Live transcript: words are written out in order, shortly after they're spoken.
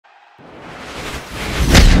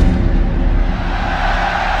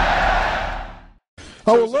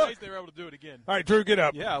Oh, So look. they were able to do it again. All right, Drew, get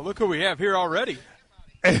up. Yeah, look who we have here already.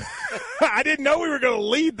 I didn't know we were going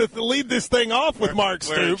to lead this thing off with Mark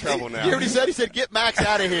We're in Stoops. trouble now. You hear what he said? He said, "Get Max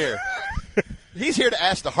out of here." He's here to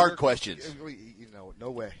ask the hard questions.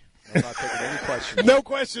 No way. I'm not taking any questions. No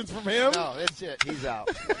questions from him? No, that's it. He's out.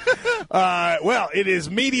 Well, it is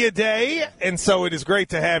media day, and so it is great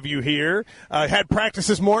to have you here. Had practice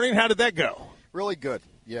this morning. How did that go? Really good.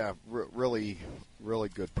 Yeah, really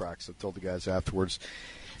good practice. I told the guys afterwards.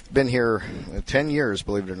 Been here 10 years,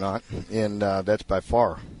 believe it or not, and that's by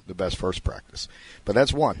far the best first practice. But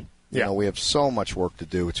that's one. You know, we have so much work to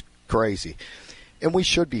do. It's crazy. And we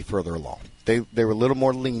should be further along. They were a little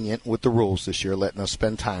more lenient with the rules this year, letting us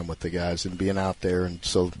spend time with the guys and being out there. And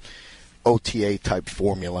so OTA-type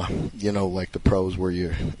formula, like the pros where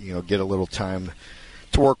you get a little time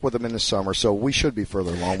to work with them in the summer. So we should be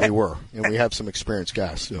further along. We were. And we have some experienced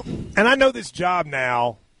guys. So. And I know this job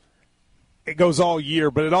now, it goes all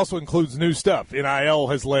year, but it also includes new stuff. NIL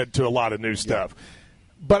has led to a lot of new stuff. Yeah.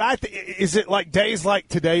 But is it like days like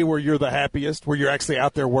today where you're the happiest, where you're actually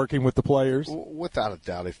out there working with the players? Without a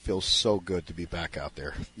doubt, it feels so good to be back out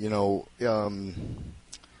there.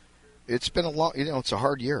 It's been a long, it's a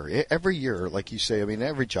hard year. Every year, like you say,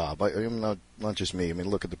 every job. Not just me.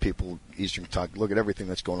 Look at the people, Eastern Kentucky, look at everything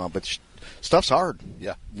that's going on. But stuff's hard.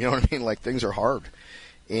 Yeah. You know what I mean? Like, things are hard.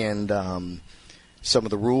 And some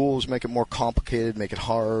of the rules make it more complicated, make it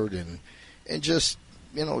hard, and just,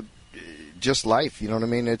 just life, you know what I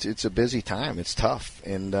mean? It's a busy time. It's tough,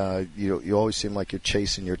 and you always seem like you're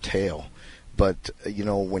chasing your tail. But,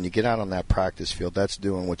 when you get out on that practice field, that's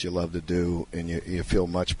doing what you love to do, and you feel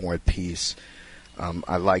much more at peace.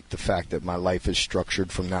 I like the fact that my life is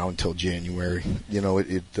structured from now until January.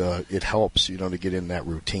 It helps, to get in that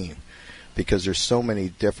routine, because there's so many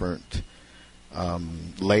different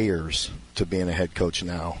layers to being a head coach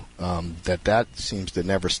now that seems to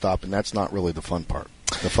never stop, and that's not really the fun part.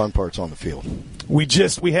 The fun part's on the field.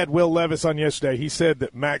 We had Will Levis on yesterday. He said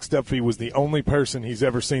that Max Duffy was the only person he's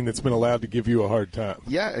ever seen that's been allowed to give you a hard time.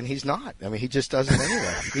 Yeah, and he's not. He just doesn't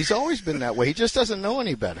anyway. He's always been that way. He just doesn't know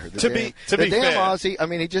any better. To be fair,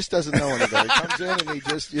 Aussie, he just doesn't know any better. He comes in and he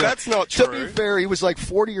just. That's not true. To be fair, he was like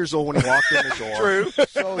 40 years old when he walked in the door. True.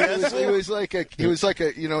 So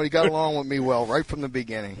he got along with me well right from the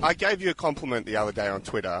beginning. I gave you a compliment the other day on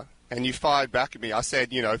Twitter. And you fired back at me. I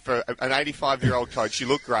said, for an 85-year-old coach, you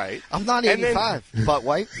look great. I'm not 85, butt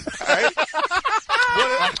wipe.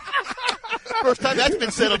 First time that's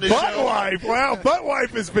been said on this show. Butt wipe. Wow, butt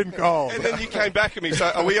wipe has been called. And then you came back at me. So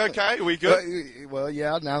are we okay? Are we good? Well,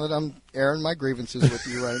 yeah, now that I'm airing my grievances with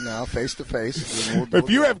you right now, face to face.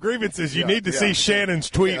 If you have grievances, you need to see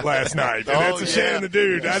Shannon's tweet last night. And that's a Shannon the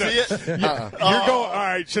dude. You're going, all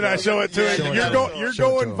right, should I show it to him? You're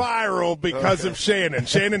going viral because of Shannon.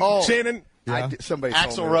 Shannon. Yeah. Somebody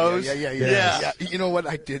Axl Rose. Yeah. You know what?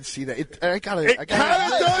 I did see that. It kind of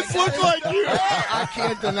does look like you. I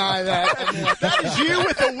can't deny that. That is you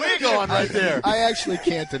with the wig on right there. I actually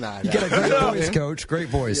can't deny that. You got a great voice, Coach. Great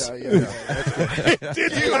voice. Yeah. That's good. It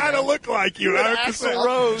did kind of look like you. Axl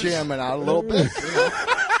Rose. Jamming out a little bit.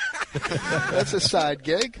 That's a side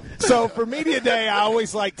gig. So for media day, I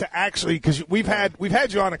always like to actually, because we've had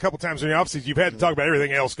you on a couple times in the offices. You've had to talk about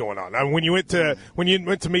everything else going on. When you went to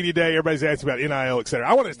media day, everybody's asking about NIL, et cetera.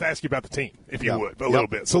 I wanted to ask you about the team, if you would, a little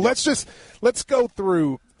bit. So let's go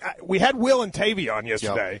through. We had Will and Tavy on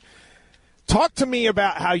yesterday. Yep. Talk to me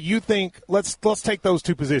about how you think. Let's take those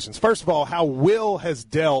two positions. First of all, how Will has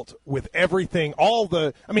dealt with everything.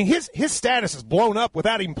 His status is blown up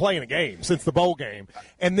without even playing a game since the bowl game,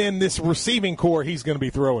 and then this receiving core he's going to be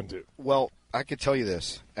throwing to. Well, I could tell you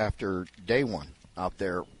this after day one out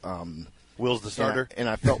there. Will's the starter, and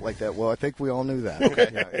I felt like that. Well, I think we all knew that.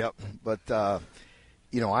 Okay. Yep. But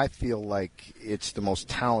I feel like it's the most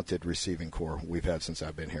talented receiving core we've had since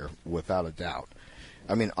I've been here, without a doubt.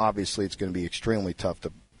 Obviously it's going to be extremely tough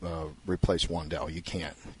to replace Wandell. You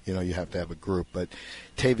can't. You have to have a group. But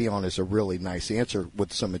Tavion is a really nice answer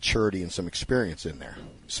with some maturity and some experience in there.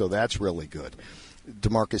 So that's really good.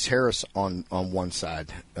 DeMarcus Harris on one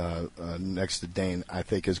side next to Dane, I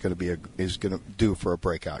think is going to do for a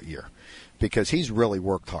breakout year, because he's really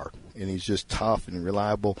worked hard and he's just tough and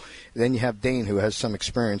reliable. And then you have Dane, who has some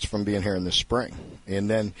experience from being here in the spring. And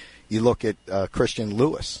then you look at Christian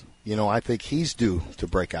Lewis. I think he's due to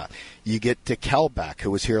break out. You get DeKel back,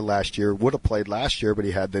 who was here last year, would have played last year, but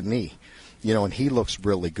he had the knee. And he looks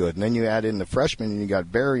really good. And then you add in the freshmen, and you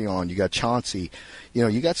got Barry on, you got Chauncey.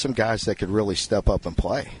 You got some guys that could really step up and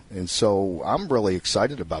play. And so I'm really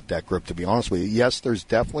excited about that group, to be honest with you. Yes, there's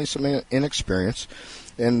definitely some inexperience.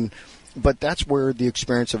 And, But that's where the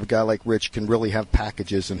experience of a guy like Rich can really have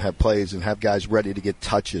packages and have plays and have guys ready to get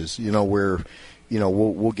touches, where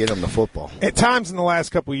we'll get him the football. At times in the last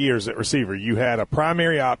couple of years at receiver, you had a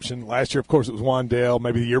primary option. Last year, of course, it was Wandale.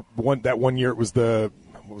 Maybe that one year it was what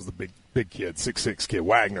was the big kid, 6'6" kid,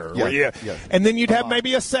 Wagner. Yeah. And then you'd have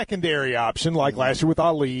maybe a secondary option like last year with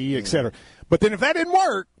Ali, et cetera. But then if that didn't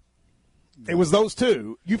work, it was those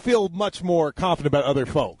two. You feel much more confident about other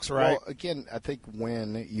folks, right? Well, again, I think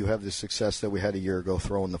when you have the success that we had a year ago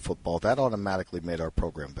throwing the football, that automatically made our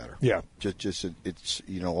program better. Yeah. Just it's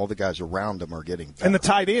all the guys around them are getting better. And the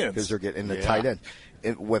tight ends. Because they're getting the tight end.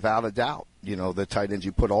 Without a doubt, the tight ends,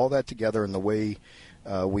 you put all that together in the way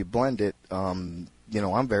we blend it,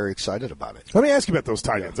 I'm very excited about it. Let me ask you about those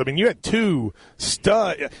tight ends. I mean, you had two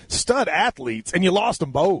stud athletes, and you lost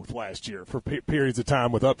them both last year for periods of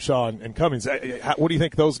time with Upshaw and Cummings. What do you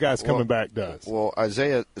think those guys coming back does? Well,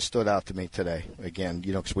 Isaiah stood out to me today, again,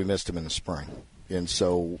 because we missed him in the spring. And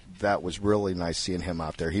so that was really nice seeing him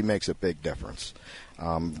out there. He makes a big difference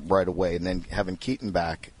right away. And then having Keaton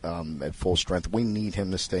back at full strength, we need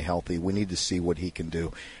him to stay healthy. We need to see what he can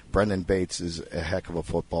do. Brendan Bates is a heck of a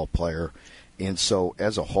football player. And so,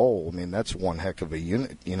 as a whole, I mean, that's one heck of a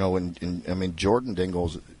unit, And I mean, Jordan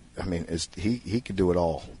Dingle's, he could do it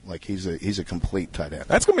all. Like he's a complete tight end.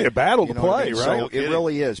 That's going to be a battle to play, right? So it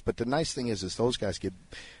really is. But the nice thing is those guys get.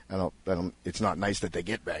 It's not nice that they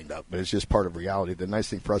get banged up, but it's just part of reality. The nice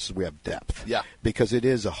thing for us is we have depth. Yeah. Because it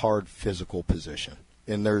is a hard physical position.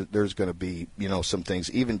 And there's going to be, some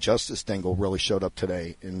things. Even Justice Dingle really showed up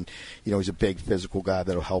today. And, he's a big physical guy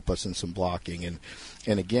that will help us in some blocking.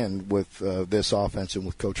 And again, with this offense and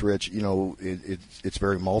with Coach Rich, it's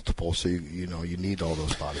very multiple. So, you need all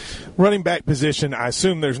those bodies. Running back position, I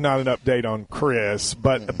assume there's not an update on Chris.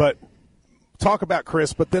 But talk about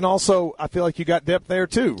Chris. But then also, I feel like you got depth there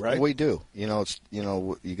too, right? We do. You got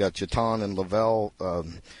Jatan and Lavelle,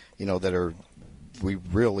 that are – we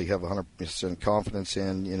really have 100% confidence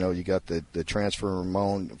in. You got the transfer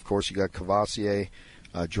Ramon. Of course, you got Cavassier,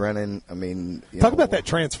 Drennan. I mean, talk about that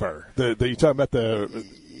transfer. You talking about the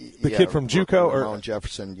kid from JUCO or Ramon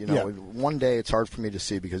Jefferson. One day it's hard for me to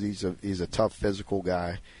see because he's a tough physical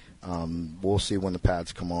guy. We'll see when the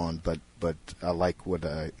pads come on, but I like what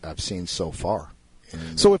I've seen so far.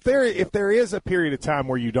 So if there is a period of time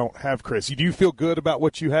where you don't have Chris, do you feel good about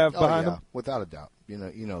what you have behind him? Without a doubt. You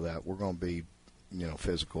know that we're going to be.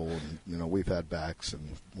 Physical, and we've had backs,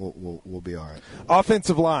 and we'll be all right.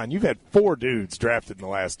 Offensive line, you've had 4 dudes drafted in the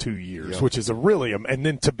last 2 years, which is and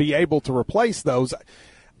then to be able to replace those,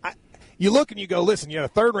 you look and you go, listen, you had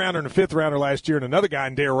a 3rd rounder and a 5th rounder last year, and another guy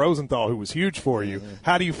in Dare Rosenthal who was huge for you. Mm-hmm.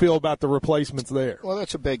 How do you feel about the replacements there? Well,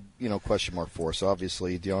 that's a big question mark for us.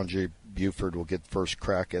 Obviously, DeAndre Buford will get first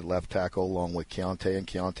crack at left tackle along with Keontae, and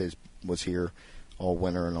Keontae was here all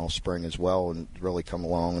winter and all spring as well and really come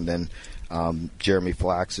along. And then Jeremy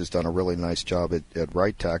Flax has done a really nice job at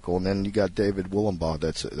right tackle. And then you got David Willenbaugh.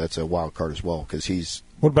 That's a wild card as well because he's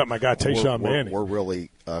 – What about my guy Tayshawn Manning? We're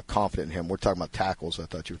really confident in him. We're talking about tackles. I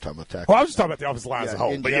thought you were talking about tackles. Well, I was just talking about the offensive line as a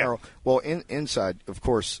whole. In general, well, inside, of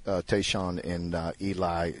course, Tayshawn and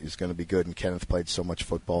Eli is going to be good, and Kenneth played so much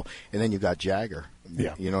football. And then you got Jagger.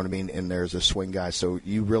 Yeah. You know what I mean? And there's a swing guy. So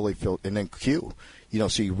you really feel – and then Q.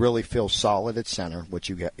 So you really feel solid at center, which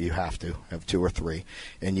you have to have 2 or 3,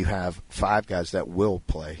 and you have 5 guys that will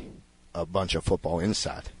play a bunch of football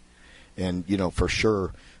inside, and for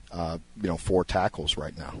sure, 4 tackles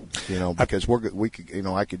right now, because we could,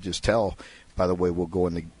 I could just tell by the way we'll go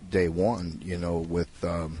into day 1, with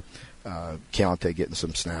Keontae getting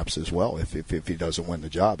some snaps as well if he doesn't win the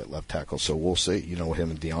job at left tackle. So we'll see. Him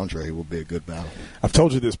and DeAndre will be a good battle. I've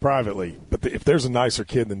told you this privately, but if there's a nicer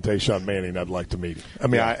kid than Tayshawn Manning, I'd like to meet him. I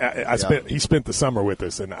mean, he spent the summer with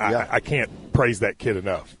us, and I can't praise that kid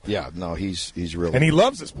enough. Yeah, no, he's really, and he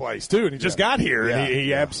loves this place too. And he just got here, and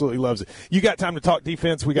he absolutely loves it. You got time to talk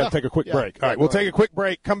defense? We got to take a quick break. All right, we'll take a quick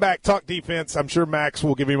break. Come back, talk defense. I'm sure Max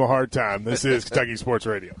will give him a hard time. This is Kentucky Sports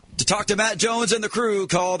Radio. To talk to Matt Jones and the crew,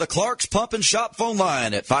 call the Clark's Pump and Shop phone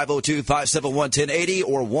line at 502-571-1080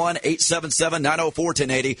 or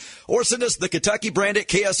 1-877-904-1080, or send us the Kentucky branded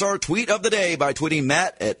KSR tweet of the day by tweeting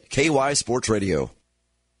Matt at KY Sports Radio.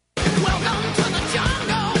 Welcome to the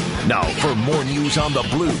jungle. Now for more news on the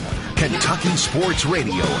Blue, Kentucky Sports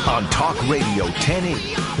Radio on Talk Radio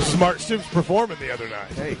 1080. Smart Stoops performing the other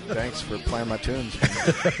night. Hey, thanks for playing my tunes.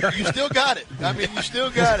 You still got it. I mean, you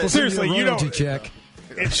still got it. Well, seriously, you don't. Check.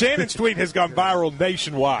 And Shannon's tweet has gone viral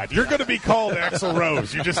nationwide. You're going to be called Axl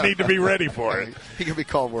Rose. You just need to be ready for it. He could be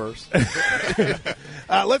called worse.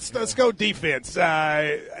 Let's go defense.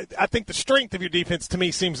 I think the strength of your defense to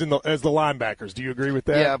me seems as the linebackers. Do you agree with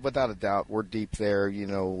that? Yeah, without a doubt. We're deep there,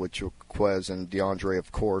 with Quez and DeAndre,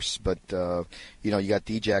 of course. But, you got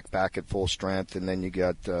D-Jack back at full strength, and then you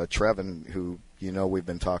got Trevin, who, we've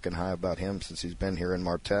been talking high about him since he's been here in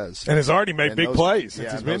Martez. And has already made big plays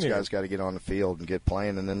since he's been here. Those guys here. got to get on the field and get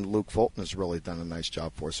playing. And then Luke Fulton has really done a nice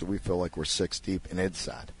job for us. So we feel like we're 6 deep in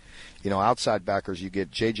inside. Outside backers, you get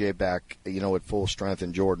J.J. back, at full strength,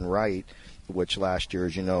 and Jordan Wright, which last year,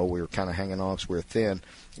 as we were kind of hanging on because we were thin.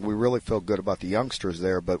 We really feel good about the youngsters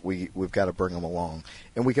there, but we've got to bring them along.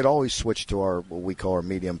 And we could always switch to what we call our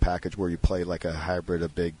medium package, where you play like a hybrid, a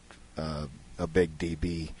big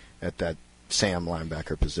DB at that Sam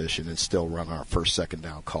linebacker position and still run our first, second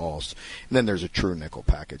down calls. And then there's a true nickel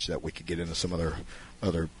package that we could get into some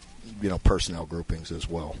other personnel groupings as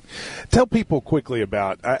well. Tell people quickly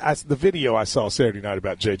about the video I saw Saturday night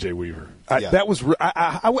about J.J. Weaver. That was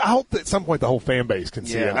I hope that at some point the whole fan base can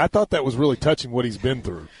see it. I thought that was really touching what he's been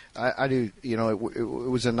through. I do. It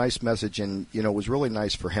was a nice message, and it was really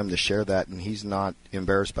nice for him to share that, and he's not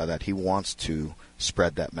embarrassed by that. He wants to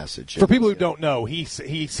spread that message. For people who don't know, he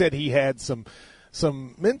said he had some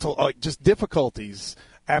mental just difficulties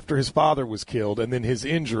after his father was killed and then his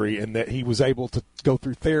injury, and that he was able to go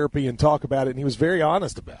through therapy and talk about it, and he was very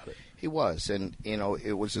honest about it. He was, and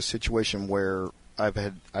it was a situation where I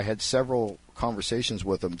had several conversations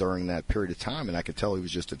with him during that period of time, and I could tell he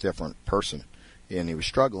was just a different person, and he was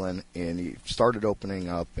struggling, and he started opening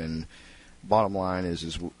up, and bottom line is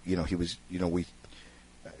he was, we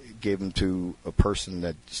gave him to a person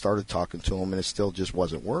that started talking to him, and it still just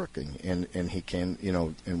wasn't working. And he came,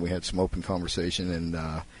 and we had some open conversation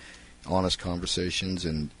and honest conversations.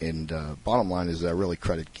 And bottom line is I really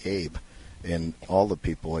credit Gabe and all the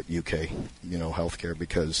people at UK, Healthcare,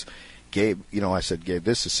 because Gabe, I said, Gabe,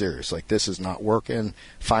 this is serious. Like, this is not working.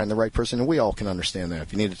 Find the right person. And we all can understand that.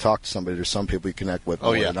 If you need to talk to somebody, there's some people you connect with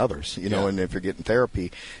more than others, and if you're getting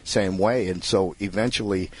therapy, same way. And so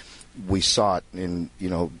eventually we sought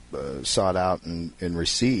out and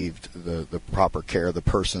received the proper care, the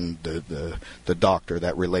person, the doctor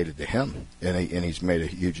that related to him, and he's made a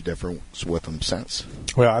huge difference with him since.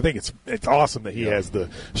 Well, I think it's awesome that he has the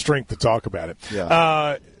strength to talk about it.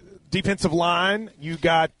 Yeah. Defensive line, you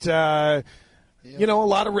got a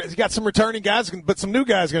lot of you got some returning guys, but some new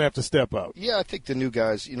guys going to have to step up. Yeah, I think the new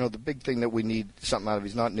guys, the big thing that we need something out of,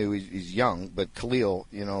 he's not new, he's young, but Khalil,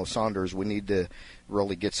 Saunders, we need to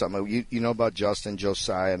really get something. You know about Justin,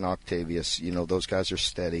 Josiah, and Octavius. Those guys are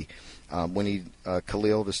steady. We need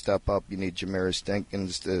Khalil to step up. You need Jamaris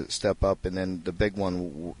Jenkins to step up. And then the big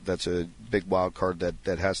one that's a big wild card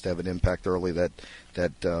that has to have an impact early that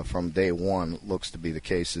from day one looks to be the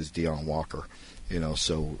case is Deion Walker.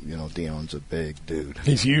 Deion's a big dude.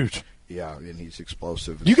 He's huge. Yeah, and he's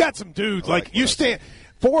explosive. You got some dudes, you stand –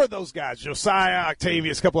 4 of those guys, Josiah,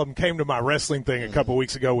 Octavius, a couple of them came to my wrestling thing a couple of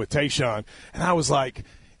weeks ago with Tayshawn, and I was like,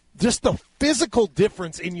 just the physical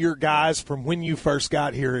difference in your guys from when you first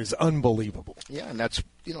got here is unbelievable. Yeah, and that's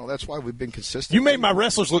why we've been consistent. You made my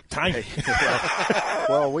wrestlers look tiny.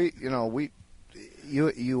 Well,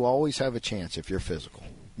 you always have a chance if you're physical.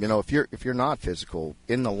 If you're not physical,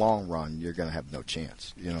 in the long run, you're going to have no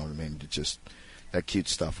chance. You know what I mean? It just that cute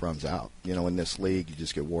stuff runs out. In this league, you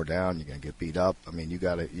just get wore down. You're going to get beat up. I mean, you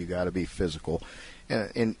got to be physical,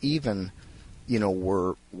 and even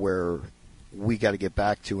where we got to get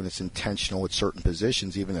back to, and it's intentional at certain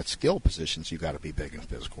positions, even at skill positions, you got to be big and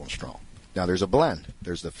physical and strong. Now, there's a blend.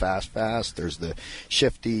 There's the fast, there's the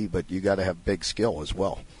shifty, but you got to have big skill as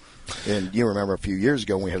well. And you remember a few years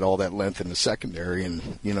ago when we had all that length in the secondary, and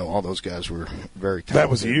all those guys were very talented. That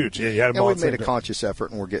was huge. Yeah, you had them and we made a conscious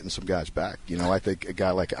effort, and we're getting some guys back. I think a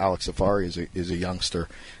guy like Alex Safari is a youngster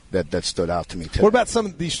that stood out to me today. What about some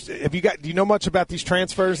of these? Do you know much about these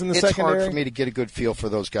transfers in the secondary? It's hard for me to get a good feel for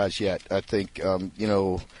those guys yet. I think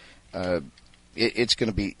it's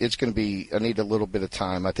going to be. I need a little bit of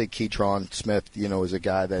time. I think Keytron Smith, is a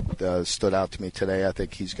guy that stood out to me today. I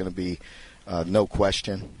think he's going to be. No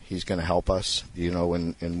question, he's going to help us,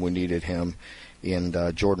 and we needed him. And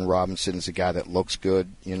Jordan Robinson is a guy that looks good,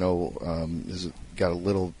 has got a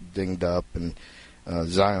little dinged up. And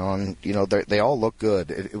Zion, they all look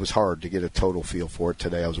good. It was hard to get a total feel for it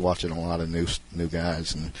today. I was watching a lot of new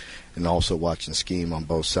guys and also watching scheme on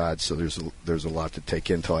both sides. So there's a lot to take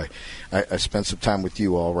in. I spent some time with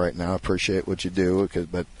you all right now. I appreciate what you do.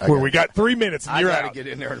 We got 3 minutes and you're out. I got to get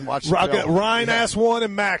in there and watch Ryan asked one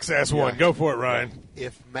and Max asked one. Go for it, Ryan.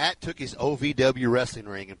 if Matt took his OVW wrestling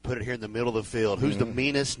ring and put it here in the middle of the field, who's the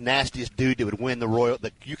meanest, nastiest dude that would win the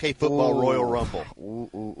UK Football Royal Rumble?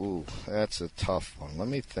 Ooh, that's a tough one. Let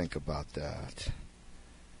me think about that.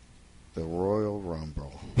 The Royal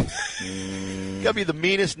Rumble. Gotta be the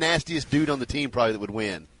meanest, nastiest dude on the team probably that would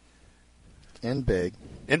win. And big.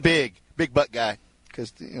 Big butt guy.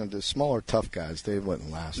 Because the smaller, tough guys, they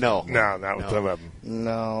wouldn't last. No, not with some of them.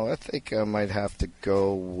 No, I think I might have to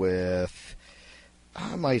go with.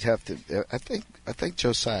 I think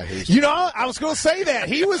Josiah Hayes. I was going to say that.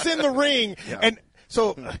 He was in the ring. Yeah. And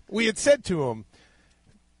so we had said to him,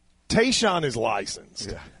 Tayshaun is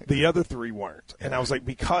licensed. Yeah. The other three weren't. And I was like,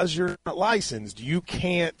 because you're not licensed, you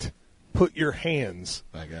can't put your hands.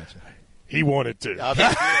 I got you. He wanted to.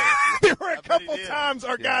 There were a couple times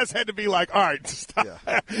our guys had to be like, all right, stop.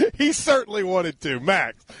 Yeah. He certainly wanted to.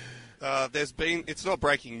 Max. It's not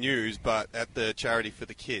breaking news, but at the charity for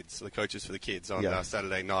the kids, the coaches for the kids on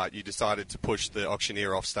Saturday night, you decided to push the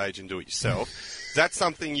auctioneer off stage and do it yourself. Is that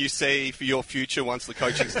something you see for your future once the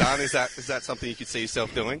coaching's done? Is that something you could see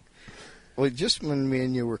yourself doing? Well, just when me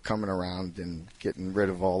and you were coming around and getting rid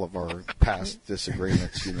of all of our past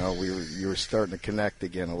disagreements, you were starting to connect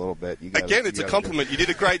again a little bit. It's a compliment. You did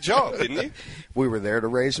a great job, didn't you? We were there to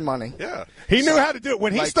raise money. Yeah. He knew how to do it.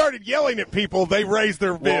 When he started yelling at people, they raised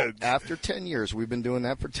their bids. After 10 years, we've been doing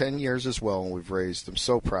that for 10 years as well, and we've raised, I'm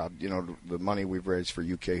so proud, the money we've raised for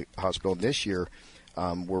UK Hospital. And this year,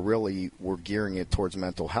 we're gearing it towards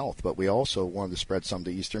mental health, but we also wanted to spread some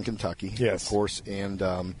to Eastern Kentucky, yes, of course, and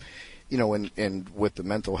and with the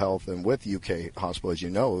mental health and with UK Hospital, as you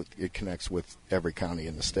know, it connects with every county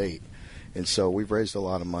in the state. And so we've raised a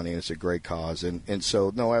lot of money, and it's a great cause. And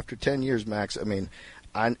so, no, after 10 years, Max, I mean,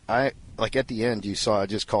 I like at the end, you saw I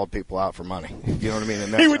just called people out for money. You know what I mean?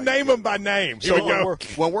 And he would name them by name. So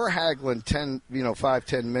when we're haggling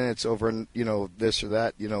 5-10 minutes over, this or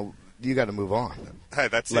that, you got to move on. Hey,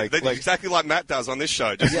 that's exactly like Matt does on this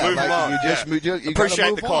show. Just move on. You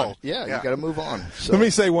appreciate the call. Yeah, you got to move on. So. Let me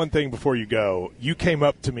say one thing before you go. You came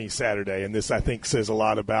up to me Saturday, and this, I think, says a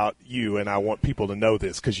lot about you, and I want people to know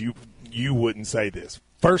this because you wouldn't say this.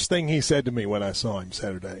 First thing he said to me when I saw him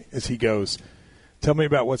Saturday is he goes, "Tell me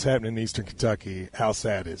about what's happening in Eastern Kentucky. How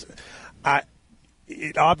sad is it?"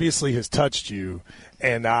 It obviously has touched you,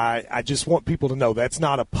 and I just want people to know that's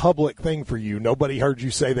not a public thing for you. Nobody heard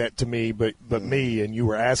you say that to me but me, and you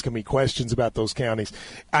were asking me questions about those counties.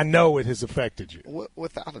 I know it has affected you.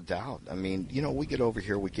 Without a doubt. I mean, we get over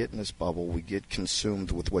here, we get in this bubble, we get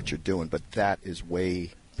consumed with what you're doing, but that is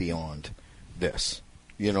way beyond this.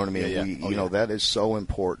 You know what I mean? Yeah. That is so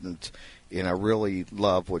important, and I really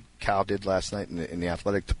love what Cal did last night in the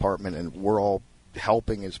athletic department, and we're all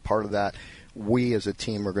helping as part of that. We as a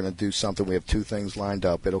team are going to do something. We have 2 things lined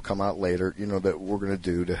up. It'll come out later, that we're going to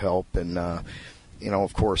do to help. And,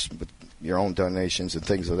 of course, with your own donations and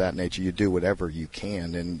things of that nature, you do whatever you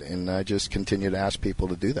can. And I just continue to ask people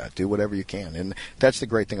to do that. Do whatever you can. And that's the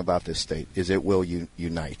great thing about this state is it will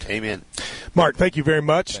unite. Amen. Mark, thank you very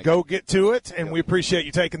much. Go get to it, and we appreciate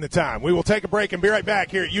you taking the time. We will take a break and be right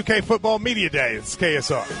back here at UK Football Media Day. It's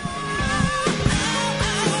KSR.